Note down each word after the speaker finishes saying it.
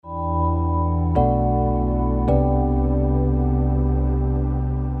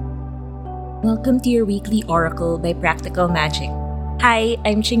welcome to your weekly oracle by Practical Magic. Hi,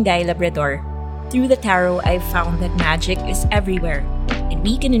 I'm Chinday Labrador. Through the tarot, I've found that magic is everywhere, and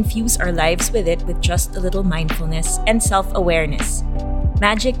we can infuse our lives with it with just a little mindfulness and self-awareness.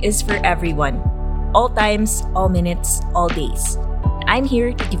 Magic is for everyone, all times, all minutes, all days. I'm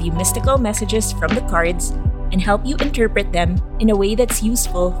here to give you mystical messages from the cards and help you interpret them in a way that's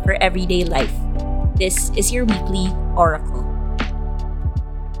useful for everyday life. This is your weekly oracle.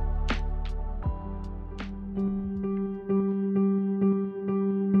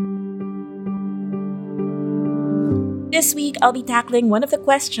 This week, I'll be tackling one of the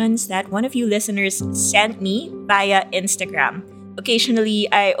questions that one of you listeners sent me via Instagram.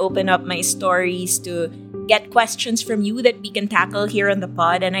 Occasionally, I open up my stories to get questions from you that we can tackle here on the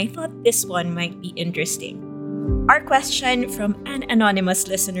pod, and I thought this one might be interesting. Our question from an anonymous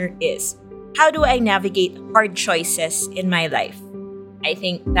listener is, how do I navigate hard choices in my life? I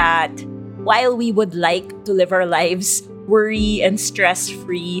think that while we would like to live our lives worry and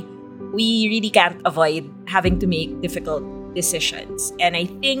stress-free, we really can't avoid having to make difficult decisions. And I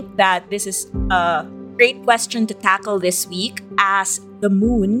think that this is a great question to tackle this week as the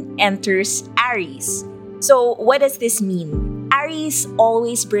moon enters Aries. So what does this mean? Aries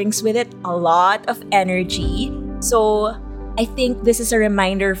always brings with it a lot of energy. So I think this is a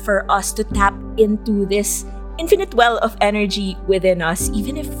reminder for us to tap into this infinite well of energy within us,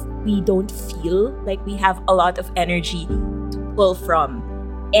 even if we don't feel like we have a lot of energy to pull from.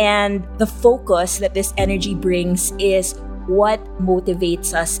 And the focus that this energy brings is what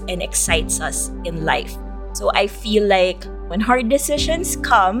motivates us and excites us in life. So I feel like when hard decisions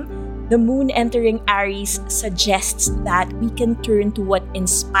come, the moon entering Aries suggests that we can turn to what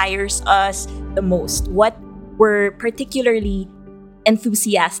inspires us the most, what we're particularly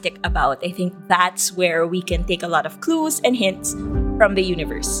enthusiastic about. I think that's where we can take a lot of clues and hints from the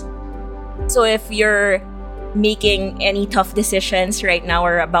universe. So if you're making any tough decisions right now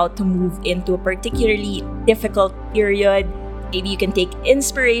or about to move into a particularly difficult period, maybe you can take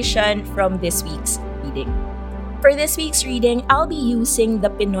inspiration from this week's reading. For this week's reading, I'll be using the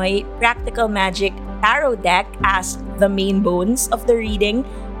Pinoy Practical Magic Tarot deck as the main bones of the reading.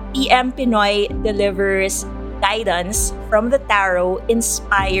 PM Pinoy delivers guidance from the tarot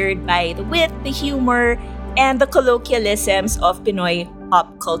inspired by the wit, the humor, and the colloquialisms of Pinoy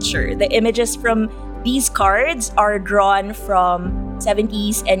pop culture. The images from these cards are drawn from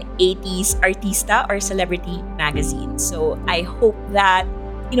 70s and 80s artista or celebrity magazines. So I hope that,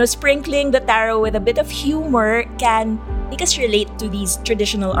 sprinkling the tarot with a bit of humor can make us relate to these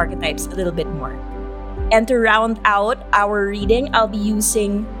traditional archetypes a little bit more. And to round out our reading, I'll be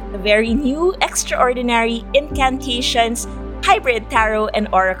using the very new Extraordinary Incantations Hybrid Tarot and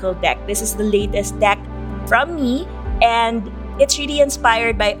Oracle deck. This is the latest deck from me, and it's really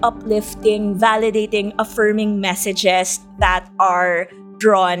inspired by uplifting, validating, affirming messages that are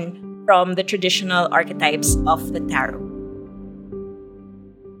drawn from the traditional archetypes of the tarot.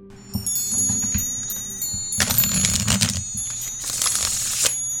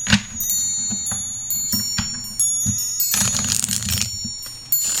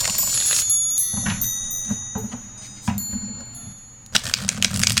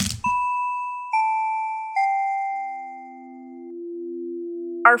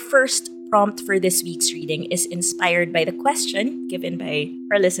 Our first prompt for this week's reading is inspired by the question given by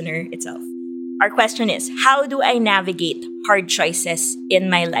our listener itself. Our question is, how do I navigate hard choices in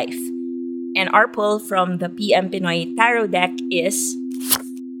my life? And our pull from the PM Pinoy Tarot deck is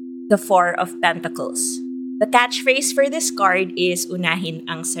the Four of Pentacles. The catchphrase for this card is unahin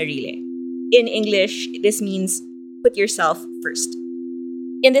ang sarili. In English, this means put yourself first.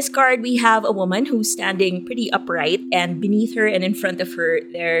 In this card, we have a woman who's standing pretty upright, and beneath her and in front of her,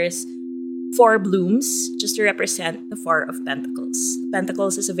 there's four blooms just to represent the Four of Pentacles.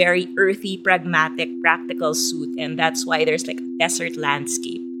 Pentacles is a very earthy, pragmatic, practical suit, and that's why there's like a desert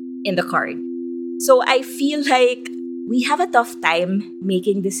landscape in the card. So I feel like we have a tough time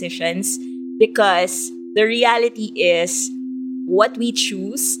making decisions because the reality is what we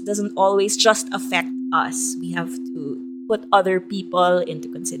choose doesn't always just affect us. We have to put other people into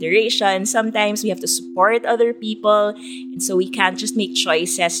consideration. Sometimes we have to support other people. And so we can't just make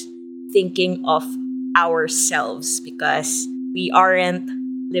choices thinking of ourselves because we aren't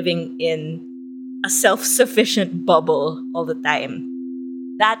living in a self-sufficient bubble all the time.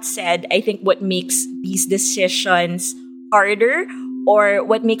 That said, I think what makes these decisions harder, or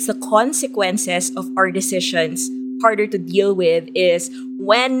what makes the consequences of our decisions harder to deal with, is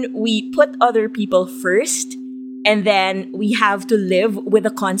when we put other people first and then we have to live with the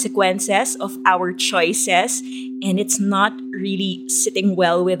consequences of our choices, and it's not really sitting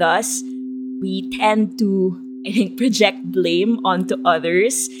well with us. we tend to, I think, project blame onto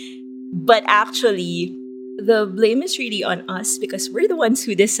others. But actually, the blame is really on us because we're the ones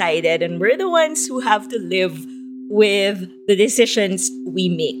who decided and we're the ones who have to live with the decisions we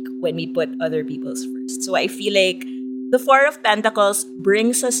make when we put other people's first. So I feel like the Four of Pentacles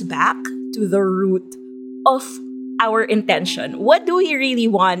brings us back to the root of our intention. What do we really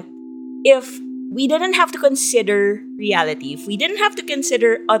want if we didn't have to consider reality, if we didn't have to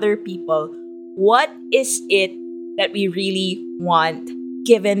consider other people? What is it that we really want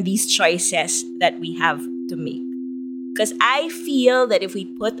given these choices that we have to make? Because I feel that if we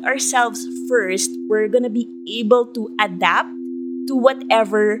put ourselves first, we're going to be able to adapt to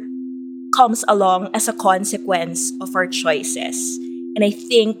whatever comes along as a consequence of our choices. And I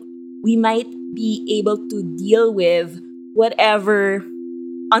think we might be able to deal with whatever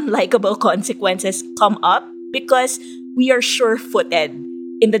unlikable consequences come up because we are sure-footed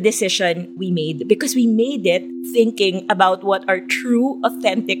in the decision we made, because we made it thinking about what our true,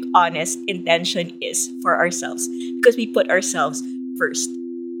 authentic, honest intention is for ourselves, because we put ourselves first.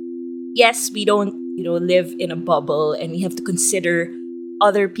 Yes, we don't, live in a bubble and we have to consider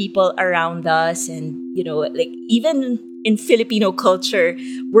other people around us. And, like even in Filipino culture,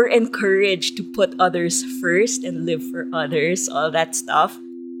 we're encouraged to put others first and live for others, all that stuff.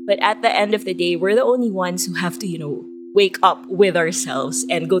 But at the end of the day, we're the only ones who have to, wake up with ourselves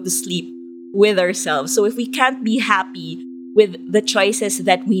and go to sleep with ourselves. So if we can't be happy with the choices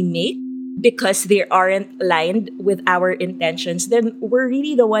that we make because they aren't aligned with our intentions, then we're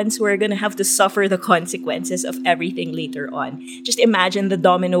really the ones who are going to have to suffer the consequences of everything later on. Just imagine the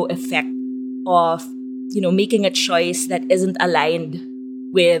domino effect of, making a choice that isn't aligned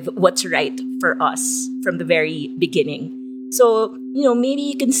with what's right for us from the very beginning. So, maybe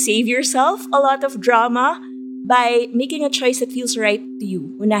you can save yourself a lot of drama by making a choice that feels right to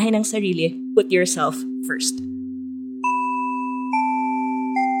you. Unahin ang sarili, put yourself first.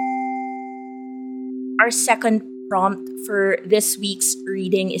 Our second prompt for this week's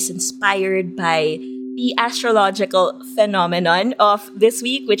reading is inspired by the astrological phenomenon of this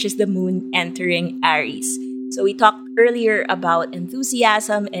week, which is the moon entering Aries. So we talked earlier about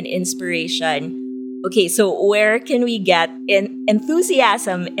enthusiasm and inspiration. Okay, so where can we get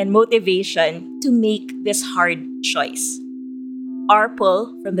enthusiasm and motivation to make this hard choice? Our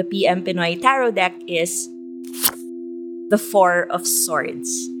pull from the PM Pinoy Tarot deck is the Four of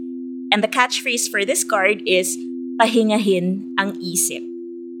Swords. And the catchphrase for this card is, pahingahin ang isip.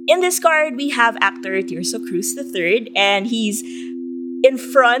 In this card, we have actor Tirso Cruz III, and he's in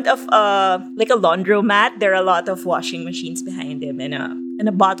front of a laundromat. There are a lot of washing machines behind him and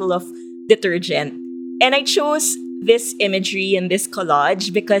a bottle of detergent. And I chose this imagery and this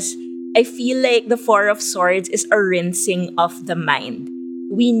collage because I feel like the Four of Swords is a rinsing of the mind.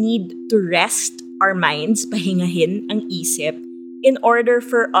 We need to rest our minds, pahingahin ang isip, in order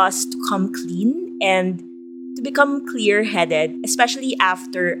for us to come clean and to become clear-headed, especially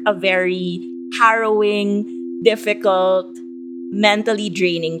after a very harrowing, difficult, mentally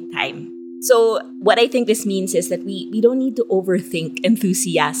draining time. So what I think this means is that we don't need to overthink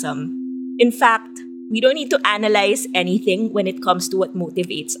enthusiasm. In fact, we don't need to analyze anything when it comes to what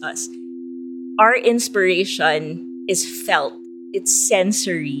motivates us. Our inspiration is felt. It's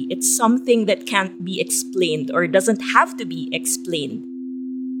sensory. It's something that can't be explained or doesn't have to be explained.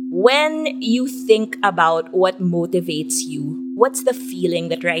 When you think about what motivates you, what's the feeling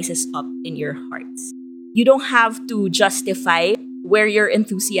that rises up in your hearts? You don't have to justify where your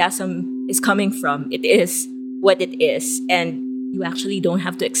enthusiasm is coming from. It is what it is. And you actually don't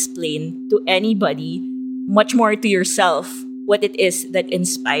have to explain to anybody, much more to yourself, what it is that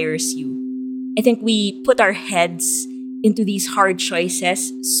inspires you. I think we put our heads into these hard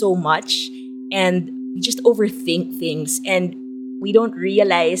choices so much and we just overthink things, and we don't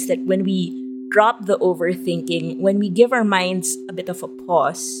realize that when we drop the overthinking, when we give our minds a bit of a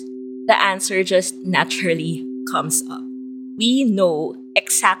pause, the answer just naturally comes up. We know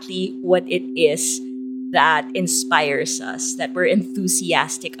exactly what it is that inspires us, that we're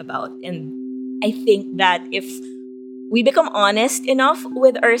enthusiastic about. And I think that if we become honest enough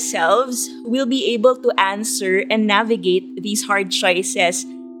with ourselves, we'll be able to answer and navigate these hard choices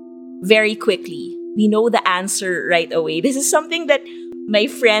very quickly. We know the answer right away. This is something that my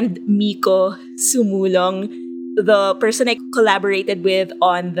friend Miko Sumulong, the person I collaborated with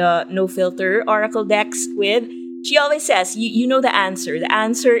on the No Filter Oracle decks with, she always says, you know the answer. The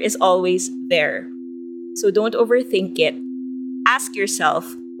answer is always there. So don't overthink it. Ask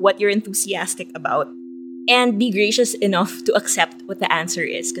yourself what you're enthusiastic about and be gracious enough to accept what the answer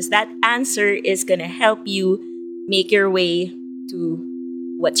is, because that answer is going to help you make your way to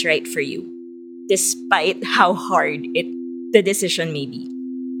what's right for you. despite how hard the decision may be.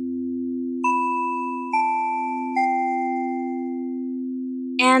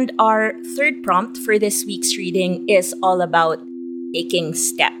 And our third prompt for this week's reading is all about taking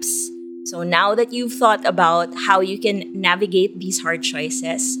steps. So now that you've thought about how you can navigate these hard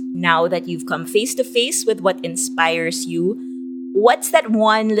choices, now that you've come face to face with what inspires you, what's that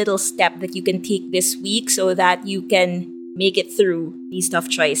one little step that you can take this week so that you can make it through these tough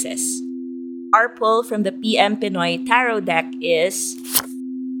choices? Our pull from the PM Pinoy Tarot deck is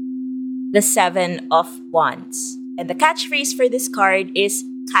the Seven of Wands. And the catchphrase for this card is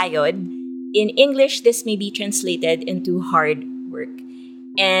kayod. In English, this may be translated into hard work.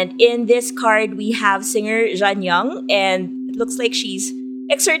 And in this card, we have singer Zhan Young, and it looks like she's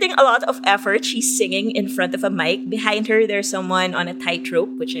exerting a lot of effort. She's singing in front of a mic. Behind her, there's someone on a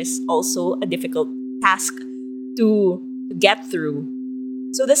tightrope, which is also a difficult task to get through.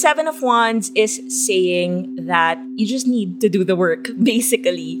 So the Seven of Wands is saying that you just need to do the work,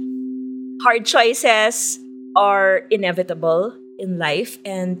 basically. Hard choices are inevitable in life,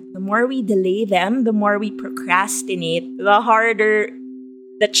 and the more we delay them, the more we procrastinate, the harder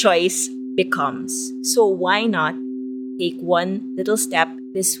the choice becomes. So why not take one little step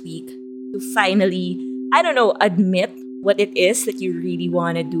this week to finally, admit what it is that you really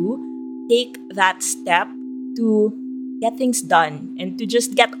want to do. Take that step to get things done and to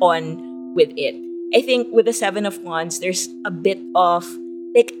just get on with it. I think with the Seven of Wands, there's a bit of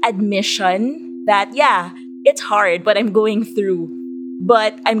admission that, it's hard, but I'm going through.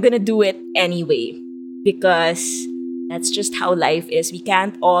 But I'm gonna do it anyway. Because that's just how life is. We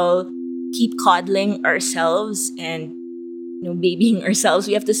can't all keep coddling ourselves and babying ourselves.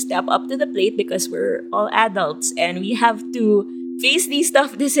 We have to step up to the plate because we're all adults and we have to face these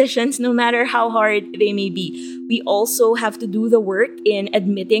tough decisions no matter how hard they may be. We also have to do the work in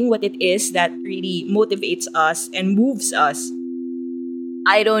admitting what it is that really motivates us and moves us.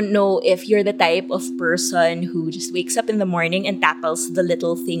 I don't know if you're the type of person who just wakes up in the morning and tackles the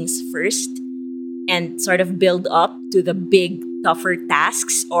little things first and sort of build up to the big, tougher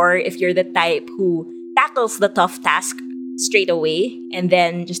tasks, or if you're the type who tackles the tough task straight away and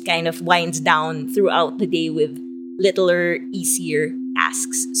then just kind of winds down throughout the day with littler, easier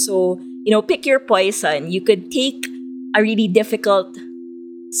tasks. So, pick your poison. You could take a really difficult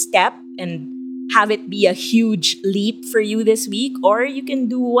step and have it be a huge leap for you this week, or you can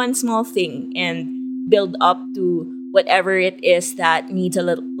do one small thing and build up to whatever it is that needs a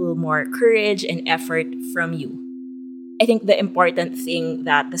little more courage and effort from you. I think the important thing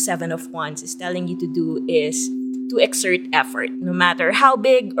that the Seven of Wands is telling you to do is to exert effort. No matter how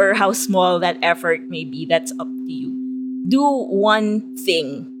big or how small that effort may be, that's up to you. Do one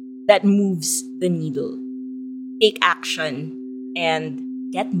thing that moves the needle. Take action and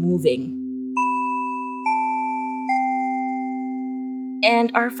get moving.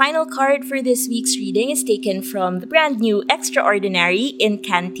 And our final card for this week's reading is taken from the brand new Extraordinary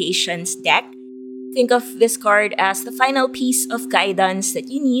Incantations deck. Think of this card as the final piece of guidance that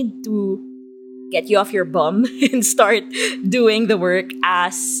you need to get you off your bum and start doing the work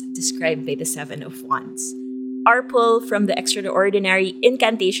as described by the Seven of Wands. Our pull from the Extraordinary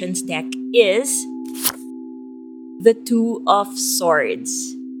Incantations deck is the Two of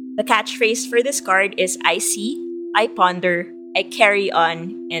Swords. The catchphrase for this card is I see, I ponder, I carry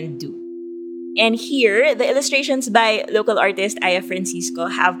on, and do. And here, the illustrations by local artist Aya Francisco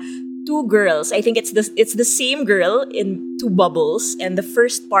have two girls. I think it's the same girl in two bubbles, and the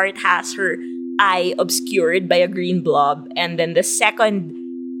first part has her eye obscured by a green blob, and then the second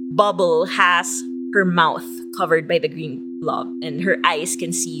bubble has her mouth covered by the green blob, and her eyes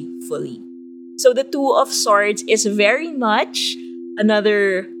can see fully. So the Two of Swords is very much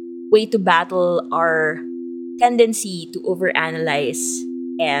another way to battle our tendency to overanalyze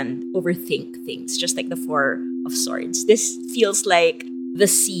and overthink things, just like the Four of Swords. This feels like the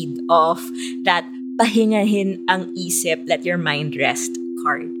seed of that pahingahin ang isip, let your mind rest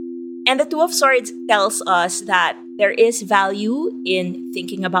card. And the Two of Swords tells us that there is value in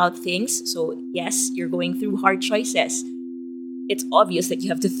thinking about things. So yes, you're going through hard choices. It's obvious that you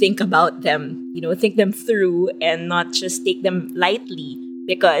have to think about them, think them through and not just take them lightly,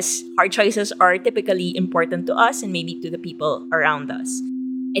 because hard choices are typically important to us and maybe to the people around us.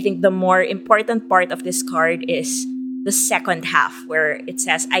 I think the more important part of this card is the second half, where it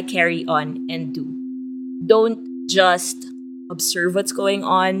says, I carry on and do. Don't just observe what's going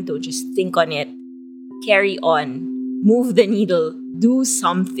on. Don't just think on it. Carry on. Move the needle. Do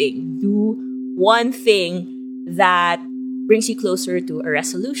something. Do one thing that brings you closer to a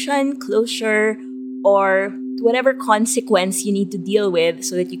resolution, closure, or to whatever consequence you need to deal with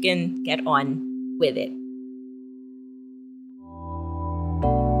so that you can get on with it.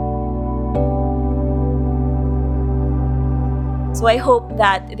 So I hope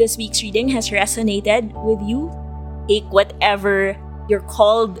that this week's reading has resonated with you. Take whatever you're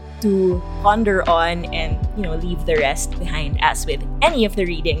called to ponder on and, leave the rest behind, as with any of the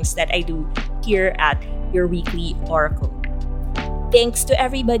readings that I do here at your weekly oracle. Thanks to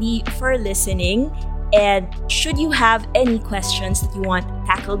everybody for listening. And should you have any questions that you want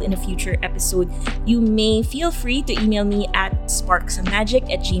tackled in a future episode, you may feel free to email me at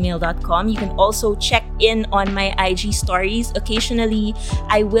sparksofmagic@gmail.com. You can also check in on my IG stories. Occasionally,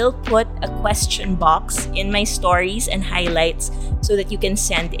 I will put a question box in my stories and highlights so that you can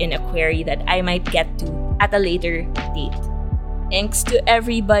send in a query that I might get to at a later date. Thanks to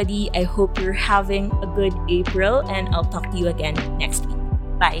everybody. I hope you're having a good April, and I'll talk to you again next week.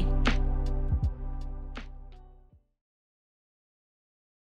 Bye.